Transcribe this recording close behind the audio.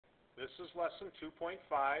This is lesson 2.5,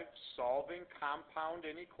 Solving Compound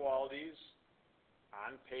Inequalities,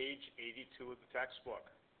 on page 82 of the textbook.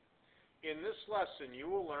 In this lesson, you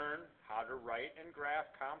will learn how to write and graph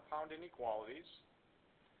compound inequalities.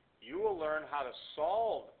 You will learn how to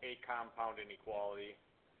solve a compound inequality,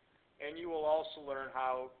 and you will also learn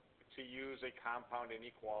how to use a compound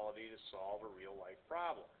inequality to solve a real-life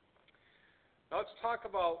problem. Now let's talk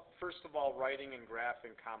about, first of all, writing and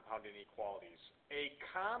graphing compound inequalities. A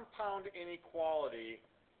compound inequality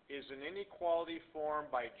is an inequality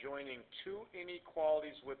formed by joining two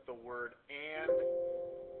inequalities with the word and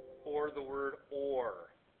or the word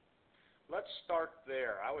or. Let's start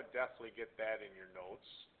there. I would definitely get that in your notes.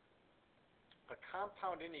 A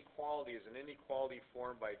compound inequality is an inequality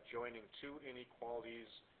formed by joining two inequalities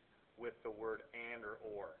with the word and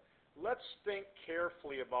or. Let's think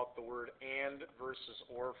carefully about the word and versus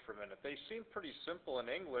or for a minute. They seem pretty simple in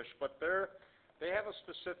English, but they have a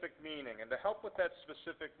specific meaning. And to help with that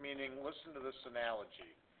specific meaning, listen to this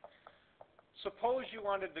analogy. Suppose you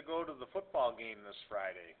wanted to go to the football game this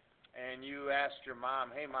Friday, and you asked your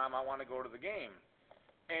mom, "Hey, Mom, I want to go to the game."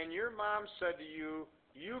 And your mom said to you,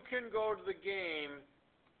 "You can go to the game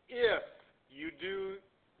if you do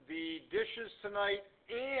the dishes tonight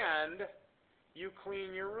and you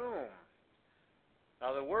clean your room."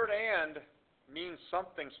 Now the word and means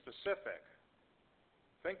something specific.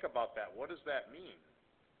 Think about that. What does that mean?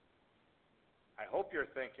 I hope you're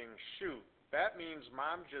thinking, shoot, that means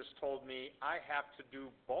Mom just told me I have to do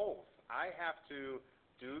both. I have to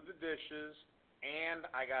do the dishes and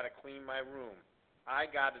I got to clean my room. I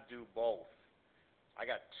got to do both. I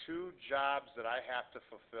got two jobs that I have to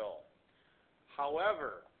fulfill.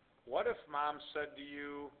 However, what if Mom said to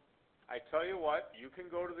you, "I tell you what, you can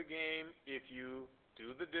go to the game if you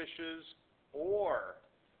do the dishes or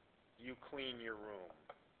you clean your room."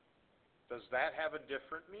 Does that have a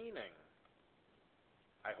different meaning?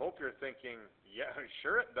 I hope you're thinking, yeah,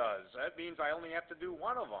 sure it does. That means I only have to do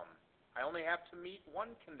one of them. I only have to meet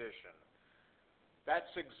one condition.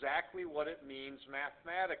 That's exactly what it means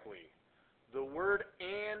mathematically. The word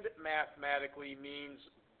and mathematically means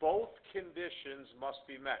both conditions must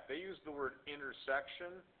be met. They use the word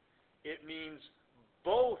intersection. It means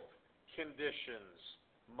both conditions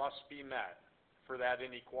must be met for that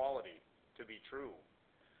inequality to be true.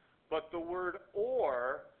 But the word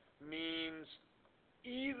or means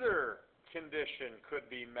either condition could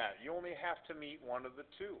be met. You only have to meet one of the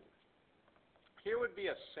two. Here would be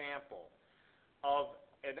a sample of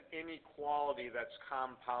an inequality that's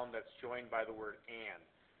compound that's joined by the word and.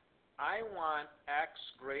 I want x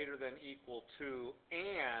greater than equal to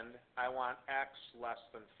and I want x less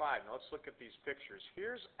than 5. Now let's look at these pictures.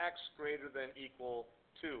 Here's x greater than equal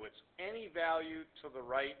to. It's any value to the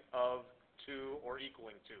right of 2 or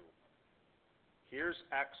equaling 2. Here's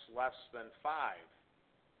x less than 5.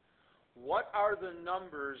 What are the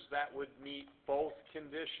numbers that would meet both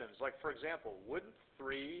conditions? Like, for example, wouldn't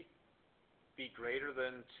 3 be greater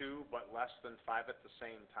than 2 but less than 5 at the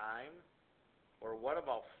same time? Or what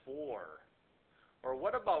about 4? Or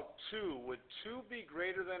what about 2? Would 2 be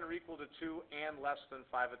greater than or equal to 2 and less than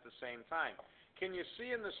 5 at the same time? Can you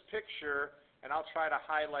see in this picture, and I'll try to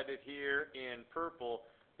highlight it here in purple,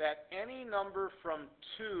 that any number from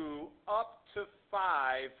 2 up to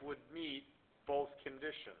 5 would meet both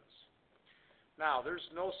conditions? Now, there's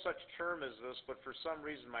no such term as this, but for some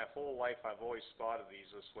reason my whole life I've always thought of these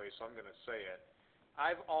this way, so I'm going to say it.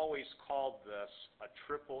 I've always called this a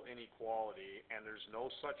triple inequality, and there's no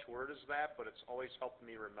such word as that, but it's always helped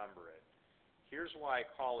me remember it. Here's why I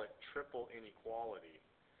call it triple inequality.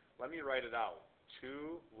 Let me write it out.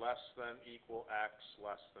 2 less than equal x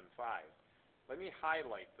less than 5. Let me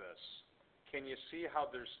highlight this. Can you see how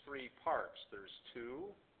there's 3 parts? There's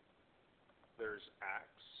 2, there's x,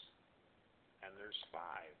 and there's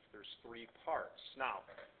 5. There's 3 parts. Now,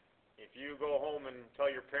 if you go home and tell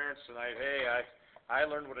your parents tonight, "Hey, I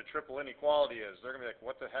learned what a triple inequality is," they're going to be like,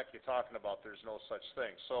 "What the heck are you talking about? There's no such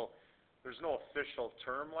thing." So there's no official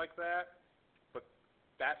term like that, but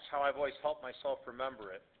that's how I've always helped myself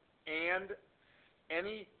remember it. And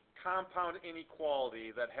any compound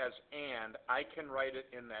inequality that has and, I can write it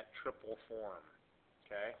in that triple form.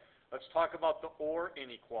 Okay? Let's talk about the or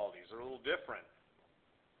inequalities. They're a little different.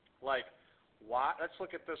 Like, y, let's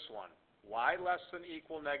look at this one. Y less than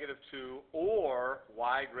equal negative 2 or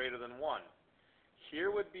y greater than 1.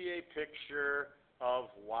 Here would be a picture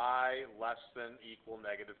of y less than equal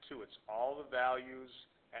negative 2. It's all the values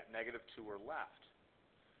at negative 2 are left.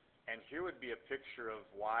 And here would be a picture of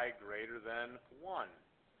y greater than 1.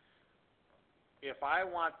 If I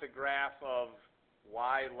want the graph of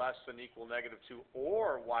y less than equal negative 2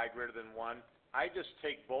 or y greater than 1, I just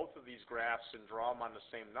take both of these graphs and draw them on the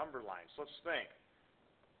same number line. So let's think.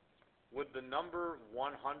 Would the number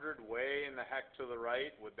 100 way in the heck to the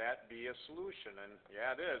right, would that be a solution? And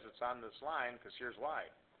yeah, it is. It's on this line because here's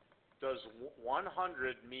why. Does 100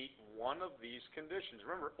 meet one of these conditions?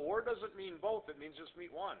 Remember, or doesn't mean both. It means just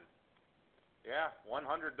meet one. Yeah,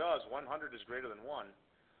 100 does. 100 is greater than 1.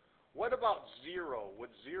 What about 0?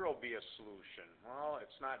 Would 0 be a solution? Well,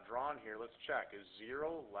 it's not drawn here. Let's check. Is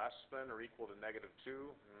 0 less than or equal to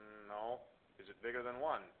 -2? No. Is it bigger than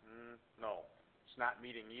 1? No. It's not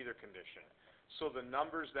meeting either condition. So the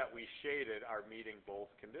numbers that we shaded are meeting both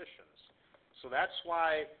conditions. So that's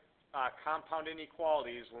why compound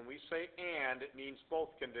inequalities, when we say and, it means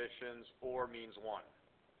both conditions or means one.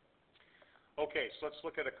 Okay, so let's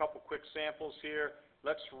look at a couple quick samples here.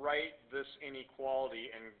 Let's write this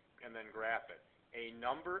inequality and then graph it. A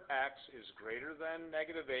number x is greater than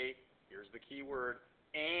 -8, here's the key word,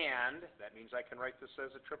 and, that means I can write this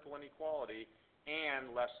as a triple inequality,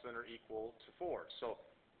 and less than or equal to 4. So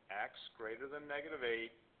x greater than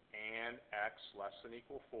 -8 and x less than or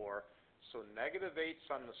equal to 4. So -8's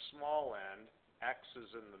on the small end, x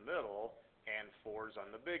is in the middle, and 4 is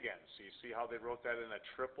on the big end. So you see how they wrote that in a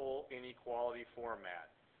triple inequality format.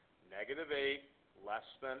 -8 less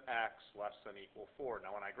than x less than or equal to 4.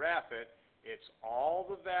 Now when I graph it, it's all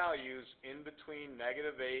the values in between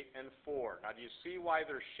 -8 and 4. Now do you see why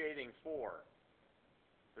they're shading 4?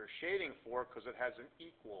 They're shading 4 because it has an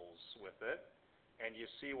equals with it. And you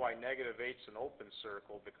see why -8's an open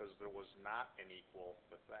circle, because there was not an equal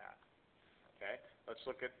with that. Okay, let's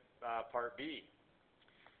look at part B.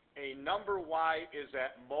 A number y is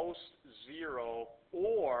at most 0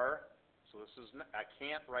 or, so this is, I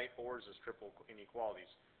can't write ors as triple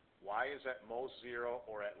inequalities. Y is at most 0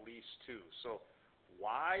 or at least 2. So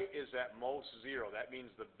y is at most 0. That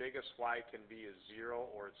means the biggest y can be is 0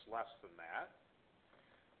 or it's less than that.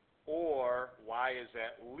 Or y is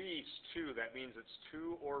at least 2. That means it's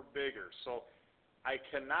 2 or bigger. So I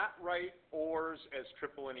cannot write ors as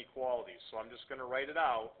triple inequalities. So I'm just going to write it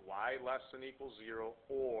out. Y less than or equal to 0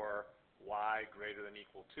 or y greater than or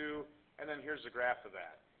equal to 2. And then here's the graph of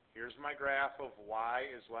that. Here's my graph of y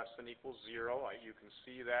is less than or equal to 0. You can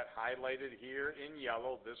see that highlighted here in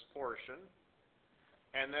yellow, this portion.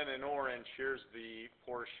 And then in orange, here's the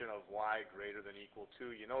portion of y greater than or equal to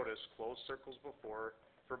 2. You notice closed circles before.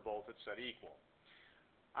 For both, it said equal.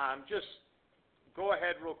 Just go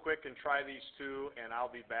ahead real quick and try these two, and I'll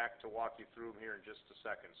be back to walk you through them here in just a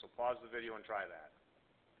second. So pause the video and try that.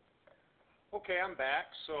 Okay, I'm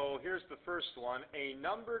back. So here's the first one. A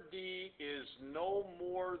number d is no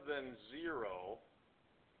more than 0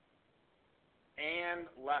 and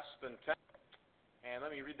less than 10. And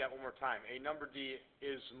let me read that one more time. A number d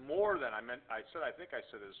is more than, I think I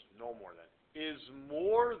said is no more than, is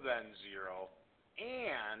more than 0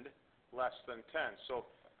 and less than 10. So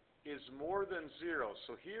is more than 0.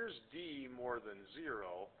 So here's d more than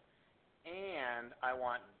 0, and I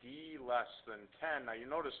want d less than 10. Now you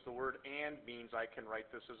notice the word and means I can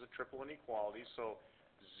write this as a triple inequality. So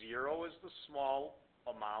 0 is the small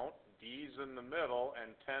amount, d's in the middle,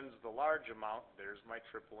 and 10's the large amount. There's my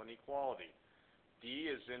triple inequality. D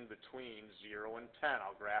is in between 0 and 10.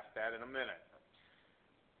 I'll graph that in a minute.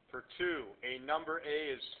 For 2, a number a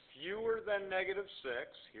is fewer than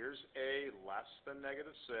 -6. Here's a less than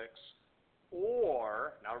 -6.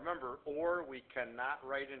 Or, now remember, or we cannot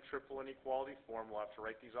write in triple inequality form. We'll have to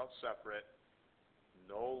write these out separate.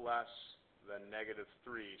 No less than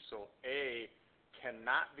 -3. So a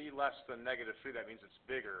cannot be less than -3. That means it's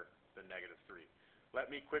bigger than -3. Let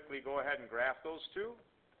me quickly go ahead and graph those two.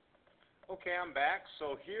 Okay, I'm back.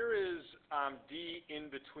 So here is d in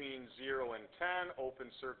between 0 and 10, open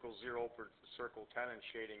circle 0, open circle 10, and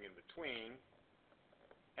shading in between.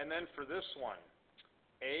 And then for this one,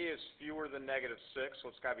 a is fewer than -6, so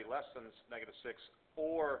it's got to be less than -6,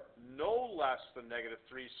 or no less than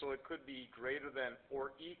 -3, so it could be greater than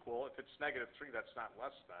or equal. If it's -3, that's not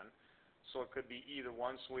less than. So it could be either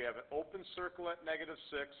one. So we have an open circle at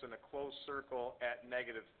 -6 and a closed circle at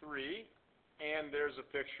 -3. And there's a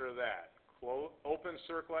picture of that. Open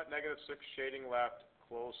circle at -6, shading left,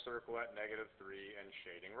 closed circle at -3, and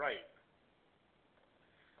shading right.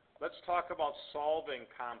 Let's talk about solving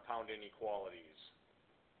compound inequalities.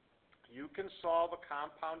 You can solve a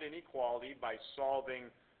compound inequality by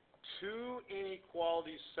solving two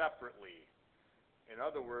inequalities separately. In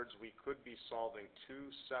other words, we could be solving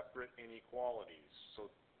two separate inequalities. So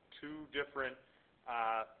two different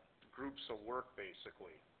groups of work,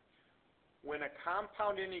 basically. When a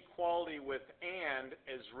compound inequality with and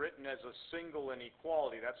is written as a single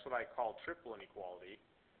inequality, that's what I call triple inequality,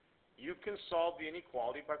 you can solve the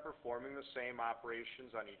inequality by performing the same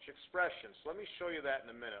operations on each expression. So let me show you that in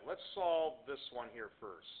a minute. Let's solve this one here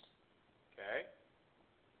first. Okay?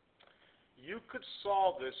 You could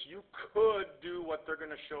solve this. You could do what they're going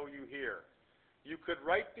to show you here. You could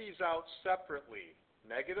write these out separately.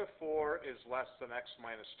 Negative 4 is less than x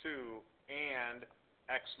minus 2, and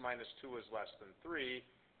x minus 2 is less than 3,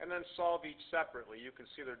 and then solve each separately. You can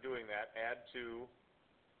see they're doing that. Add 2,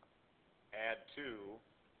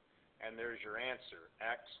 and there's your answer.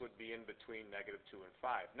 X would be in between negative 2 and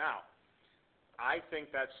 5. Now, I think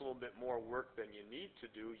that's a little bit more work than you need to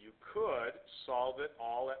do. You could solve it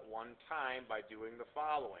all at one time by doing the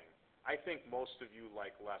following. I think most of you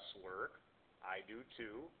like less work. I do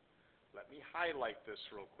too. Let me highlight this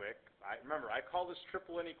real quick. Remember, I call this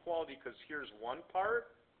triple inequality because here's one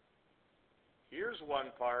part, here's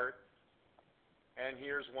one part, and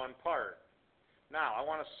here's one part. Now, I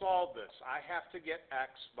want to solve this. I have to get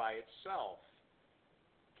x by itself.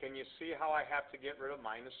 Can you see how I have to get rid of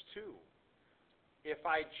minus 2? If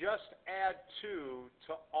I just add 2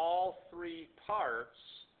 to all three parts,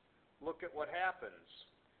 look at what happens.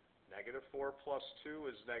 Negative 4 plus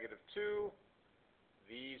 2 is negative 2.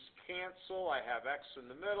 These cancel. I have x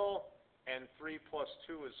in the middle, and 3 plus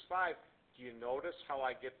 2 is 5. Do you notice how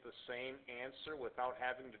I get the same answer without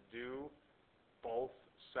having to do both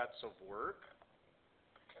sets of work?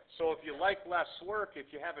 So if you like less work,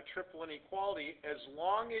 if you have a triple inequality, as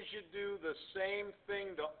long as you do the same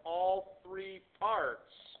thing to all three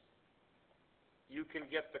parts, you can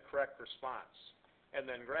get the correct response, and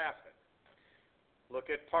then graph it.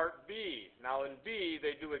 Look at part B. Now in B,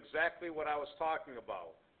 they do exactly what I was talking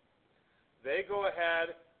about. They go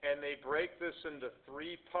ahead and they break this into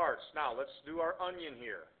three parts. Now let's do our onion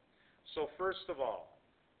here. So first of all,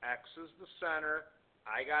 x is the center.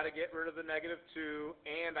 I got to get rid of the negative 2,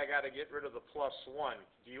 and I got to get rid of the plus 1.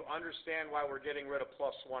 Do you understand why we're getting rid of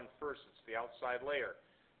plus 1 first? It's the outside layer.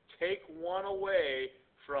 Take 1 away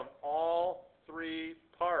from all three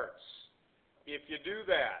parts. If you do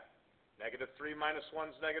that, negative 3 minus 1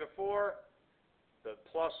 is negative 4. The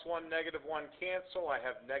plus 1, negative 1 cancel. I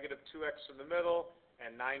have negative 2x in the middle,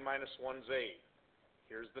 and 9 minus 1 is 8.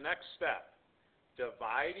 Here's the next step.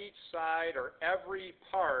 Divide each side, or every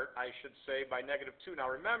part, I should say, by negative 2.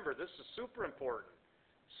 Now remember, this is super important.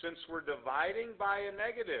 Since we're dividing by a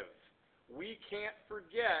negative, we can't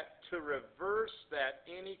forget to reverse that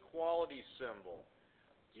inequality symbol.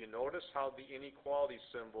 Do you notice how the inequality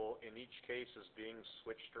symbol in each case is being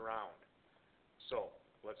switched around? So,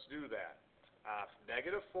 let's do that.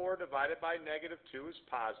 Negative 4 divided by negative 2 is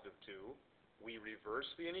positive 2. We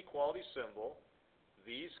reverse the inequality symbol.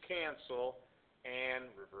 These cancel, and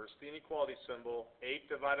reverse the inequality symbol. 8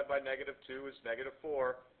 divided by negative 2 is negative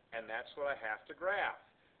 4, and that's what I have to graph.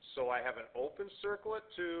 So I have an open circle at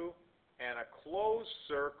 2 and a closed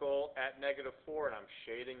circle at negative 4, and I'm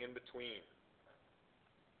shading in between.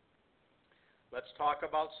 Let's talk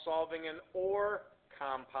about solving an OR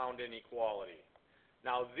compound inequality.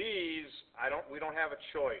 Now these, we don't have a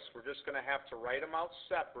choice. We're just going to have to write them out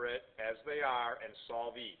separate as they are and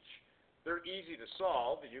solve each. They're easy to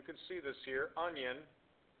solve. You can see this here, onion.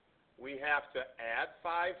 We have to add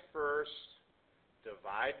 5 first,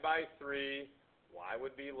 divide by 3. Y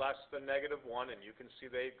would be less than negative 1, and you can see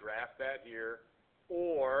they graph that here.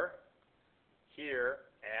 Or, here,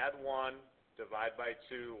 add 1, divide by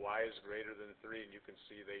 2. Y is greater than 3, and you can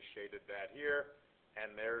see they shaded that here.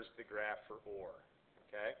 And there's the graph for OR.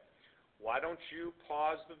 Okay? Why don't you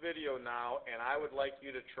pause the video now, and I would like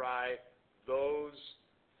you to try those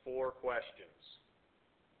 4 questions.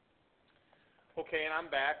 Okay, and I'm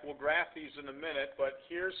back. We'll graph these in a minute, but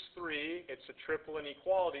here's 3. It's a triple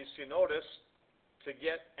inequality, so you notice to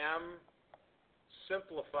get m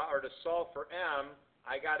simplify, or to solve for m,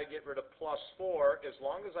 I got to get rid of plus 4. As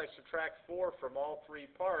long as I subtract 4 from all 3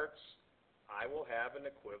 parts, I will have an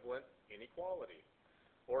equivalent inequality.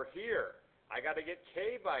 Or here, I got to get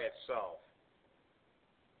k by itself.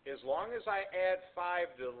 As long as I add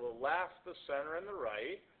 5 to the left, the center, and the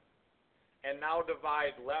right, and now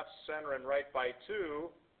divide left, center, and right by 2,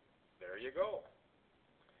 there you go.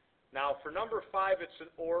 Now for number 5, it's an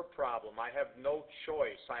OR problem. I have no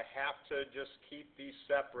choice. I have to just keep these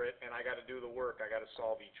separate, and I got to do the work. I got to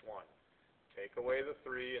solve each one. Take away the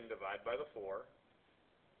 3 and divide by the 4.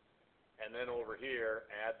 And then over here,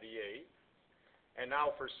 add the 8. And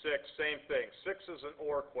now for 6, same thing. 6 is an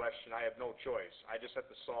OR question. I have no choice. I just have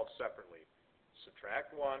to solve separately.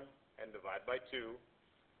 Subtract 1 and divide by 2.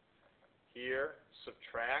 Here,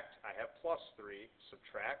 subtract, I have plus 3,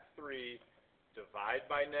 subtract 3, Divide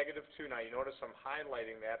by -2. Now you notice I'm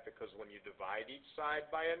highlighting that because when you divide each side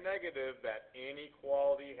by a negative, that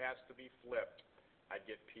inequality has to be flipped. I'd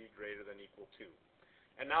get p greater than equal 2.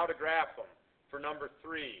 And now to graph them. For number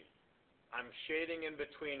 3, I'm shading in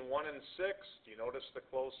between 1 and 6. Do you notice the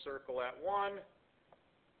closed circle at 1?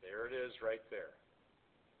 There it is right there.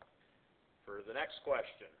 For the next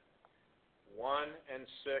question, 1 and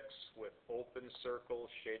 6 with open circles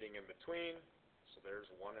shading in between. So there's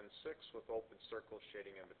 1 and 6 with open circles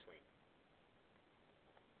shading in between.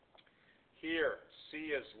 Here,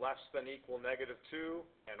 c is less than equal -2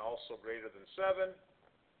 and also greater than 7.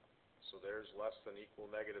 So there's less than equal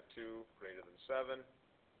 -2, greater than 7.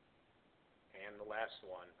 And the last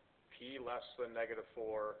one, p less than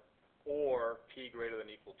 -4 or p greater than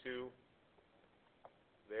equal 2.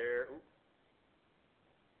 There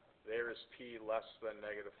is p less than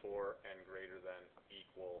 -4 and greater than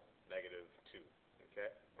equal -2.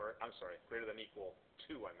 Okay? Or, I'm sorry, greater than equal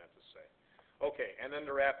 2, I meant to say. Okay, and then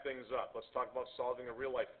to wrap things up, let's talk about solving a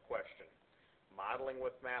real-life question. Modeling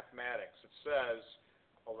with mathematics. It says,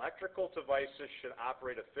 electrical devices should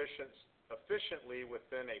operate efficiently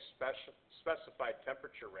within a specified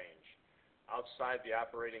temperature range. Outside the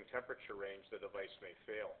operating temperature range, the device may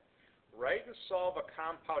fail. Write and solve a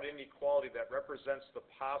compound inequality that represents the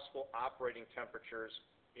possible operating temperatures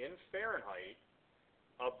in Fahrenheit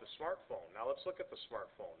of the smartphone. Now let's look at the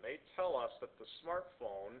smartphone. They tell us that the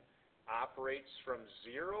smartphone operates from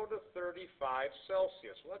 0 to 35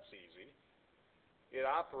 Celsius. Well, that's easy. It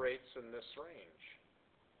operates in this range.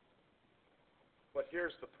 But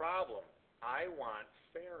here's the problem. I want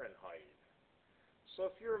Fahrenheit. So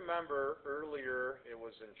if you remember earlier, it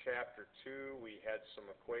was in chapter 2, we had some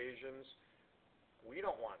equations. We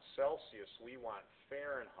don't want Celsius, we want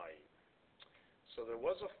Fahrenheit. So there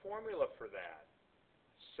was a formula for that.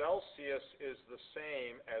 Celsius is the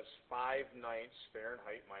same as 5/9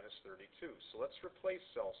 Fahrenheit minus 32. So let's replace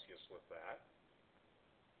Celsius with that.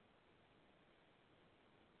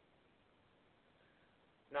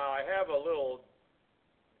 Now I have a little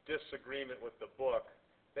disagreement with the book.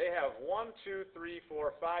 They have 1, 2, 3,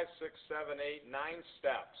 4, 5, 6, 7, 8, 9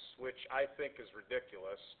 steps, which I think is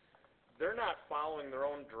ridiculous. They're not following their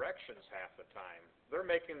own directions half the time. They're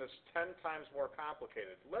making this 10 times more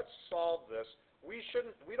complicated. Let's solve this. We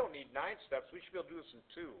don't need 9 steps. We should be able to do this in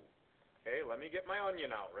 2. Okay, let me get my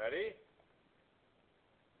onion out. Ready?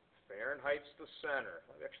 Fahrenheit's the center.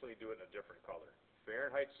 Let me actually do it in a different color.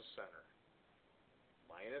 Fahrenheit's the center.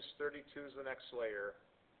 Minus 32 is the next layer.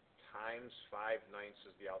 Times 5/9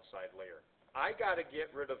 is the outside layer. I got to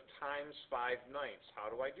get rid of times 5/9. How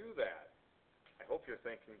do I do that? I hope you're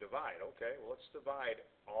thinking divide. Okay, well, let's divide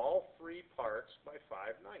all 3 parts by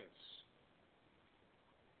 5/9.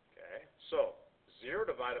 Okay, so 0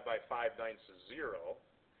 divided by 5/9 is 0.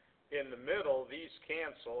 In the middle, these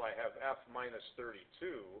cancel. I have f minus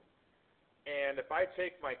 32. And if I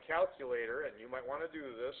take my calculator, and you might want to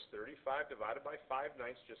do this, 35 divided by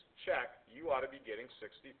 5/9, just check, you ought to be getting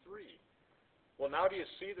 63. Well, now do you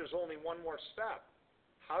see there's only one more step?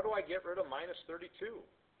 How do I get rid of minus 32?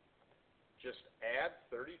 Just add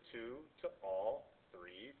 32 to all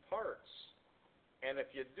 3 parts. And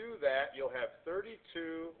if you do that, you'll have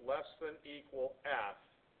 32 less than equal f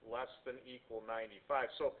less than equal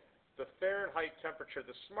 95. So the Fahrenheit temperature,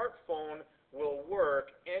 the smartphone will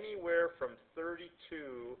work anywhere from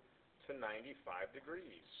 32 to 95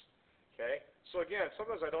 degrees. Okay? So again,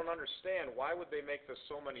 sometimes I don't understand why would they make this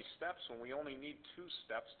so many steps when we only need 2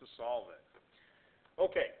 steps to solve it.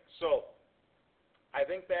 Okay, so I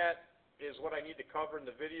think that is what I need to cover in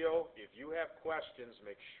the video. If you have questions,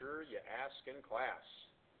 make sure you ask in class.